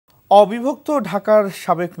অবিভক্ত ঢাকার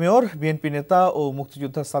সাবেক মেয়র বিএনপি নেতা ও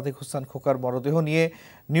মুক্তিযোদ্ধা সাদেক হোসেন খোকার মরদেহ নিয়ে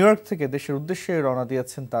নিউ ইয়র্ক থেকে দেশের উদ্দেশ্যে রওনা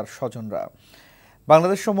দিয়েছেন তার স্বজনরা।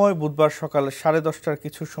 বাংলাদেশ সময় বুধবার সকাল 10:30টার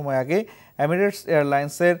কিছু সময় আগে এমিরেটস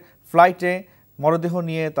এয়ারলাইন্সের ফ্লাইটে মরদেহ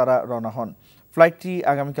নিয়ে তারা রওনা হন। ফ্লাইটটি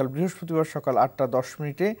আগামীকাল বৃহস্পতিবার সকাল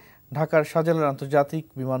 8:10 ঢাকার শাহজালাল আন্তর্জাতিক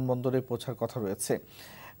বিমানবন্দরে পৌঁছার কথা রয়েছে।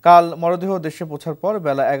 কাল মরদেহ দেশে পৌঁছার পর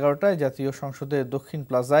বেলা 11টায় জাতীয় সংসদের দক্ষিণ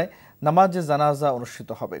প্লাজায় নামাজে জানাজা অনুষ্ঠিত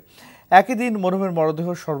হবে। একই দিন মরহুমের মরদেহ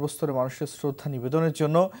সর্বস্তরের মানুষের শ্রদ্ধা নিবেদনের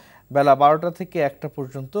জন্য বেলা 12টা থেকে 1টা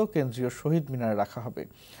পর্যন্ত কেন্দ্রীয় শহীদ মিনারে রাখা হবে।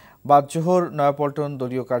 বাদ জোহর নয়াপল্টন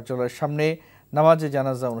দলীয় কার্যালয়ের সামনে নামাজে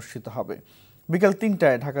জানাজা অনুষ্ঠিত হবে। বিকাল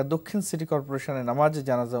 3টায় ঢাকা দক্ষিণ সিটি কর্পোরেশনে নামাজে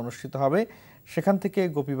জানাজা অনুষ্ঠিত হবে। সেখান থেকে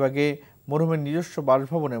গোপীবাগে মরহুমের নিজস্ব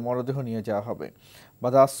বাসভবনে মরদেহ নিয়ে যাওয়া হবে।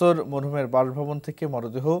 বাদ আসর মরহুমের বাসভবন থেকে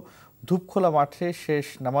মরদেহ ধূপখোলা মাঠে শেষ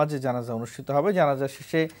নামাজে জানাজা অনুষ্ঠিত হবে। জানাজা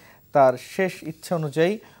শেষে তার শেষ ইচ্ছা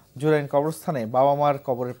অনুযায়ী জুরাইন কবরস্থানে বাবা মার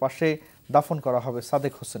কবরের পাশে দাফন করা হবে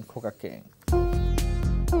সাদেক হোসেন খোকাকে।